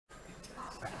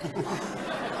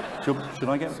Should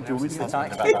I get? Do you want me to get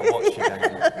about that watch you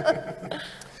gave me.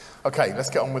 Okay, let's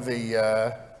get on with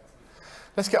the.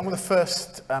 Let's get on with the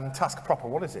first task proper.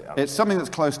 What is it, Alex? It's something that's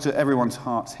close to everyone's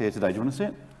hearts here today. Do you want to see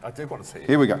it? I do want to see it.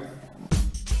 Here we go.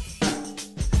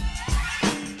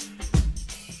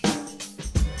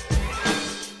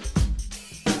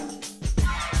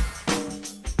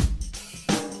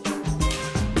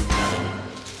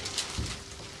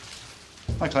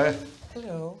 Hi, Claire.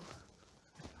 Hello.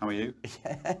 How are you?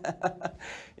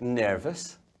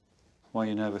 Nervous. Why are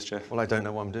you nervous, Jeff? Well, I don't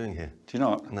know what I'm doing here. Do you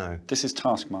not? No. This is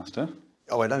Taskmaster.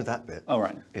 Oh, I know that bit. Oh,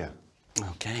 right. Yeah.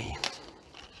 Okay.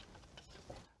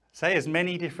 Say as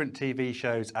many different TV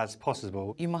shows as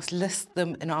possible. You must list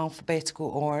them in alphabetical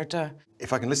order.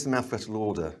 If I can list them in alphabetical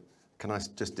order, can I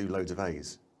just do loads of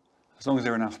A's? As long as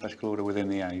they're in alphabetical order within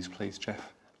the A's, please,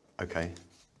 Jeff. Okay.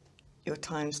 Your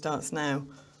time starts now.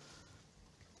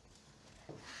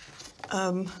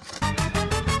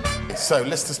 So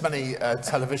list as many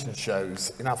television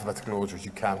shows in alphabetical order as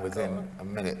you can within a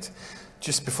minute.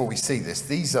 Just before we see this,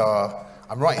 these are,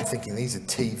 I'm right in thinking these are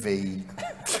TV...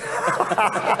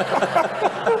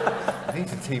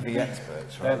 These are TV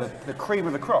experts, right? They're the cream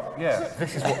of the crop, yeah.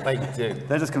 This is what they do.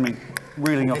 They're just going to be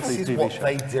reeling off these TV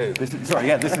shows. This is what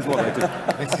they do. This is what they do.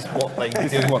 This is what they do.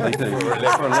 This is what they do.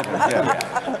 For a living,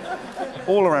 yeah.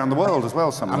 All around the world as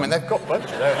well, some of I mean, them. they've got budget,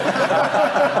 don't they?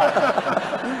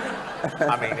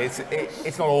 I mean,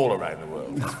 it's not all around the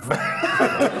world.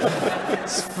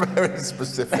 It's very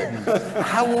specific.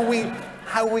 How are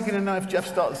we going to know if Jeff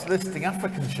starts listing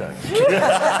African shows?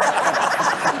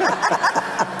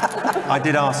 I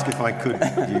did ask if I could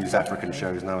use African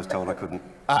shows, and I was told I couldn't.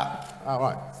 All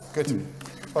right. Good.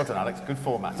 Well done, Alex. Good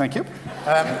format. Thank you.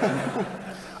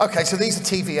 OK, so these are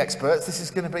TV experts. This is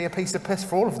going to be a piece of piss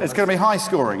for all of them. It's going to be high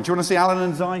scoring. Do you want to see Alan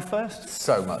and Zai first?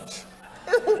 So much.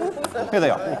 Here they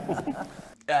are.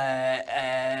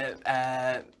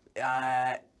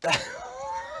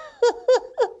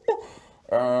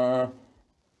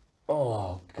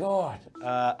 Oh, God.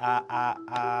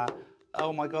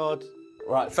 Oh, my God.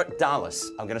 Right, for Dallas.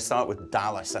 I'm going to start with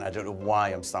Dallas, and I don't know why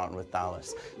I'm starting with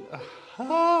Dallas.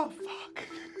 Oh, fuck.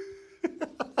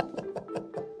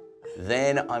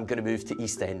 Then I'm going to move to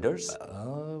EastEnders.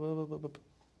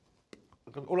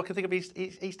 All I can think of is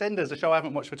EastEnders, a show I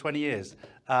haven't watched for 20 years.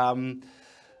 F.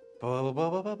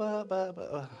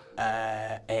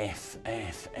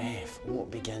 What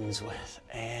begins with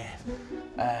F?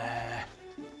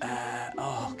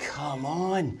 Oh, come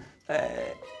on.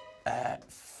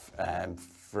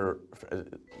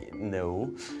 No.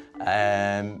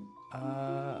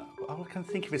 All I can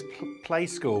think of is Play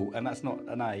School, and that's not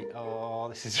an A. Oh,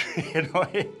 this is really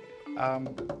annoying.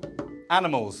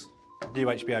 Animals, new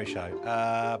HBO show.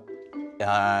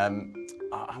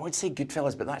 I would say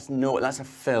Goodfellas, but that's a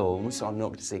film, so I'm not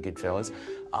going to say Goodfellas.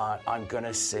 I'm going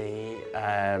to say,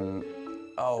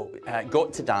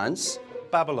 Got to Dance.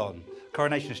 Babylon,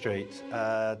 Coronation Street.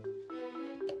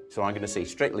 So I'm going to say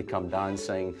Strictly Come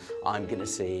Dancing. I'm going to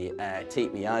say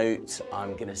Take Me Out.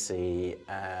 I'm going to say...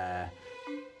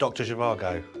 Dr.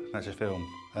 Zhivago, that's a film.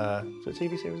 Is it a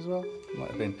TV series as well? Might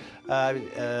have been.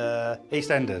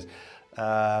 EastEnders.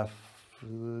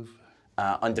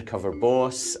 Undercover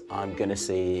Boss. I'm going to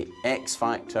say X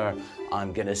Factor.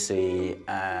 I'm going to say...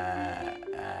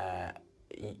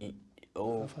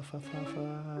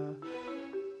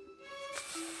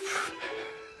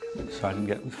 So I can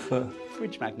get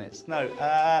fridge magnets. No.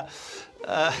 Oh,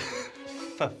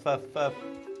 fuck.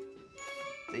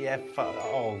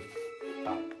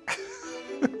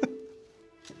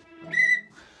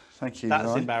 Thank you. That's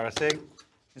Zai. embarrassing.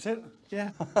 Is it?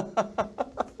 Yeah.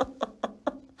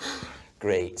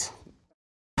 Great.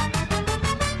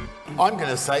 I'm going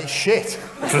to say shit.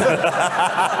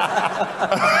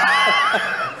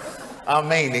 I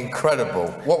mean, incredible.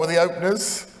 What were the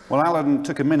openers? Well, Alan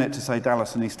took a minute to say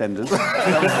Dallas and EastEnders.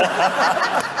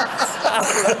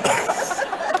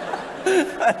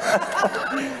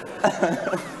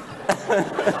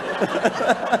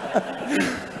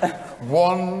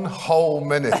 One whole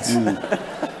minute.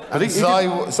 And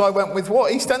Zai went with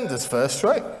what? EastEnders first,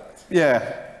 right?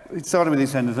 Yeah. He started with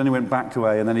EastEnders, then he went back to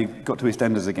A, and then he got to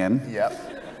EastEnders again. Yeah.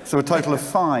 So a total of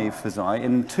 5 for Zai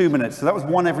in 2 minutes. So that was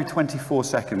 1 every 24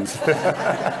 seconds.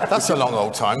 That's a long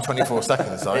old time, 24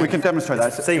 seconds, Zai. We can demonstrate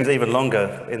that. It seems even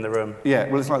longer in the room. Yeah,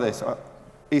 well, it's like this.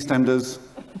 EastEnders.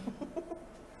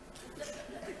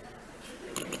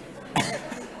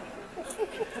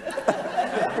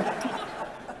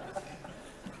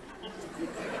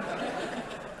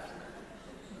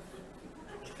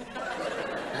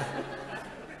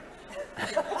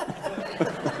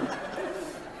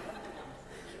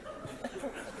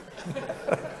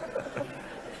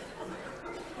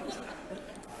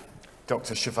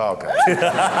 Dr. Zhivago.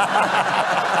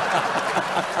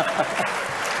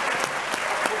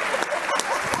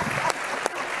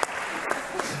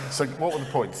 So what were the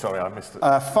points? Sorry, I missed it.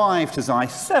 5 to Zai,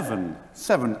 7.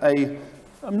 7.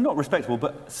 Not respectable,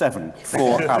 but 7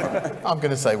 for Alan. I'm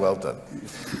going to say well done.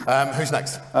 Who's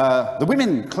next? The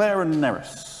women, Claire and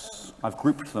Nerys. I've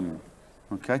grouped them.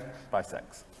 Okay. By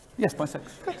sex. Yes, by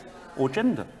sex. Or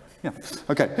gender. Yeah.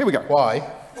 Okay, here we go. Why?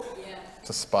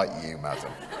 To spite you,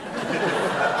 madam.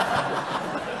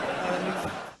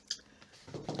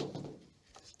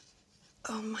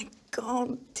 Oh my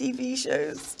God, TV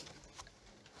shows.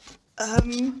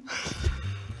 Trying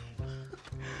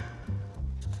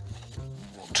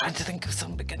to think of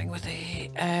some beginning with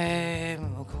A.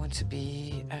 We're going to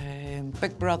be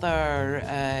Big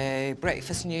Brother,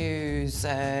 Breakfast News,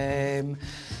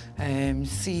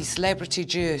 see Celebrity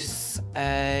Juice,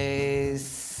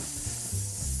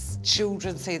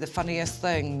 children say the funniest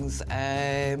things.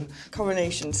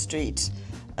 Coronation Street,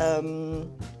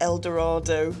 El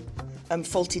Dorado,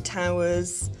 Faulty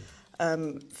Towers,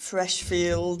 Fresh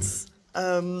Fields,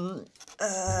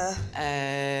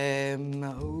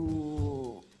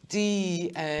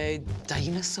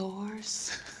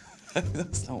 dinosaurs.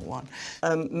 That's not one.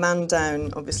 Man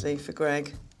Down, obviously, for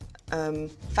Greg.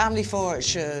 Family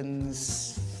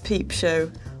Fortunes. Peep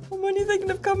Show. I'm only thinking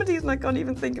of comedies and I can't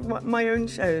even think of my own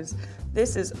shows.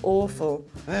 This is awful.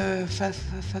 Let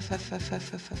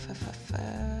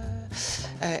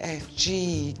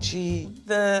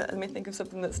me think of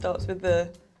something that starts with the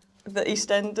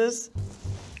EastEnders.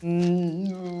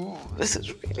 This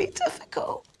is really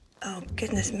difficult. Oh,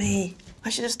 goodness me. I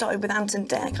should have started with Ant and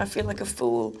Dec. I feel like a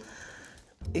fool.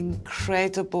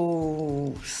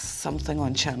 Incredible something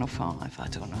on Channel 5, I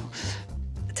don't know.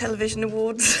 Television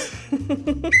Awards.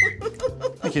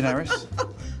 Thank you, Nerys.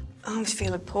 I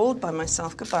feel appalled by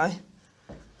myself. Goodbye.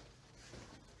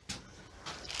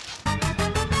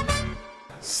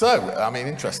 So, I mean,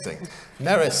 interesting.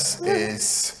 Nerys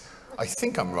is, I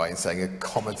think I'm right in saying, a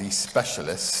comedy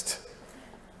specialist.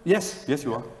 Yes, yes,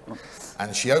 you are.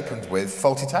 And she opened with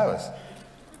Faulty Towers.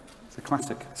 It's a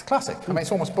classic. It's a classic. I mean,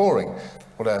 it's almost boring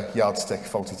what a yardstick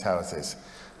Faulty Towers is.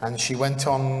 And she went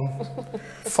on,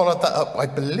 followed that up, I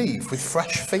believe, with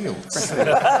Fresh Fields. That's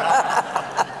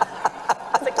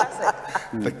a classic.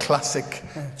 The classic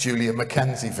Julia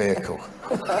Mackenzie vehicle.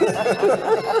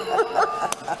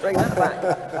 Bring that back.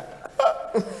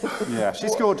 Yeah, she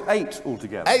scored 8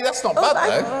 altogether. Hey, that's not bad,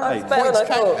 though. Eight. Points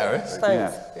count, Nerys.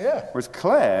 Thanks. Yeah. Whereas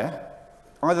Claire,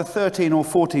 either 13 or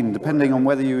 14, depending on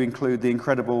whether you include the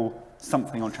incredible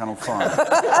something on Channel 5.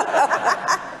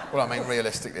 Well, I mean,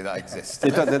 realistically, that exists.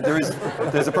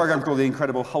 There's a programme called The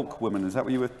Incredible Hulk Woman. Is that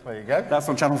what you were? There you go. That's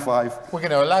on Channel 5. We're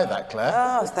going to allow that, Claire.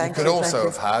 Oh, thank you. you, could also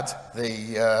thank have had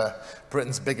the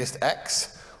Britain's Biggest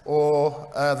X or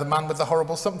the Man with the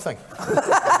Horrible Something.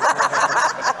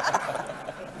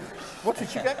 What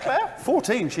did you get, Claire?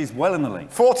 14, she's well in the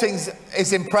lead. 14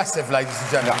 is impressive, ladies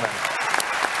and gentlemen.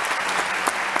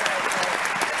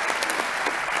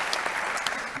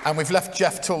 And we've left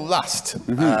Jeff till last,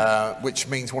 which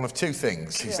means one of two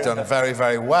things. He's done very,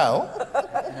 very well,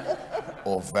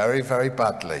 or very, very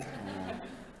badly.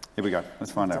 Here we go.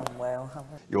 Let's find out.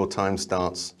 Your time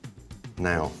starts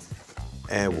now.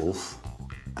 Airwolf,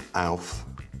 Alf,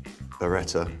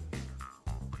 Beretta,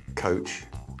 Coach,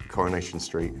 Coronation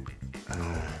Street,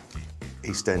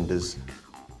 EastEnders,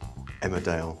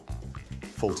 Emmerdale,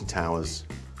 Faulty Towers,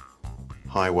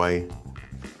 Highway.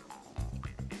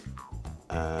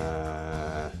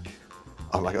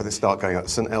 I'm like, let's start going up.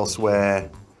 St. Elsewhere,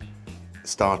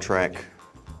 Star Trek,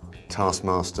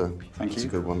 Taskmaster. Thank That's you.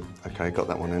 a good one. Okay, got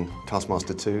that one in.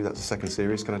 Taskmaster 2, that's the second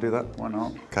series. Can I do that? Why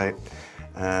not? Okay. You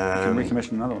can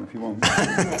recommission another one if you want.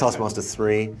 Taskmaster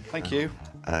 3. Thank you.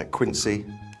 Quincy,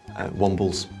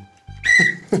 Wombles.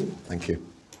 Thank you.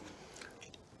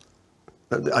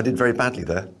 I did very badly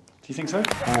there. Do you think so?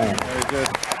 Very good.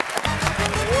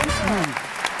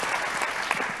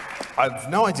 I've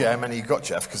no idea how many you got,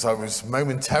 Jeff, because I was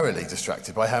momentarily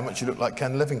distracted by how much you look like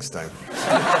Ken Livingstone.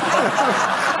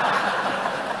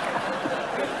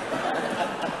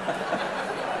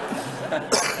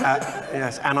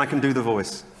 Yes, and I can do the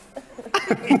voice.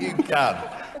 You can.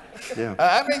 Yeah.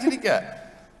 How many did he get?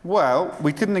 Well,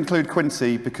 we couldn't include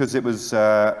Quincy because it was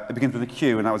it begins with a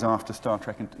Q, and that was after Star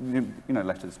Trek and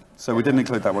letters. So we didn't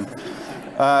include that one.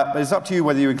 But it's up to you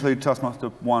whether you include Taskmaster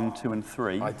 1, 2, and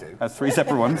 3. I do. As 3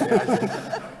 separate ones.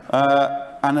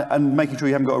 And making sure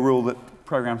you haven't got a rule that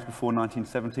programmes before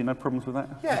 1970. No problems with that?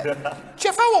 Yeah.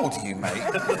 Jeff, how old are you, mate?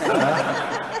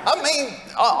 I mean,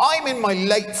 I'm in my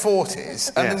late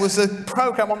 40s, and there was a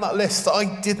programme on that list that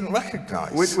I didn't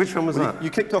recognise. Which one was that? You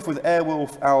kicked off with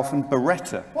Airwolf, Alf and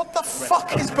Beretta. What the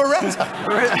fuck is Beretta?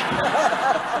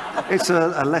 It's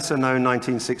a lesser-known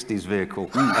 1960s vehicle.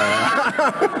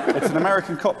 It's an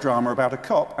American cop drama about a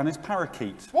cop and his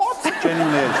parakeet. What?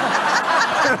 Genuinely is.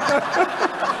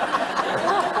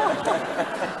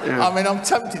 Yeah. I mean, I'm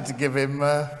tempted to give him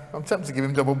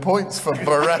double points for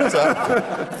Beretta,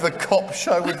 the cop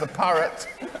show with the parrot.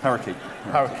 Parakeet.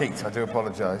 Parakeet, I do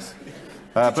apologise.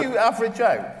 Did you average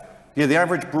out? Yeah, the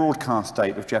average broadcast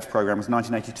date of Jeff's programme was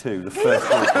 1982, the first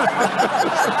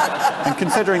broadcast. And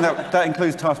considering that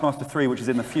includes Taskmaster 3, which is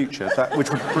in the future, which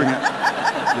would bring it...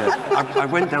 Yeah. I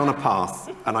went down a path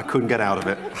and I couldn't get out of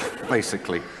it,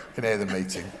 basically. I can hear the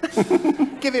meeting.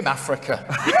 Give him Africa.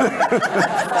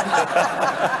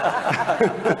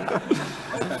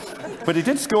 But he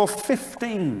did score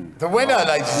 15. The winner,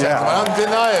 ladies and gentlemen,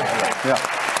 undeniably. Yeah.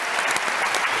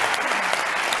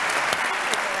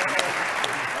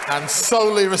 And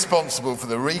solely responsible for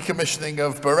the recommissioning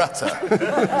of Beretta.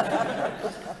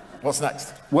 What's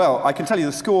next? Well, I can tell you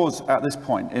the scores at this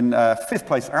point. In 5th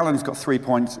place, Alan's got 3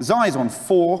 points, Zai's on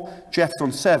 4, Jeff's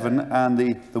on 7, and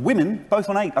the women, both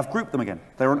on 8. I've grouped them again.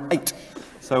 They're on 8.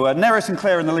 So Nerys and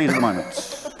Claire in the lead at the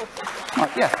moment.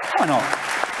 Right, yeah, why not?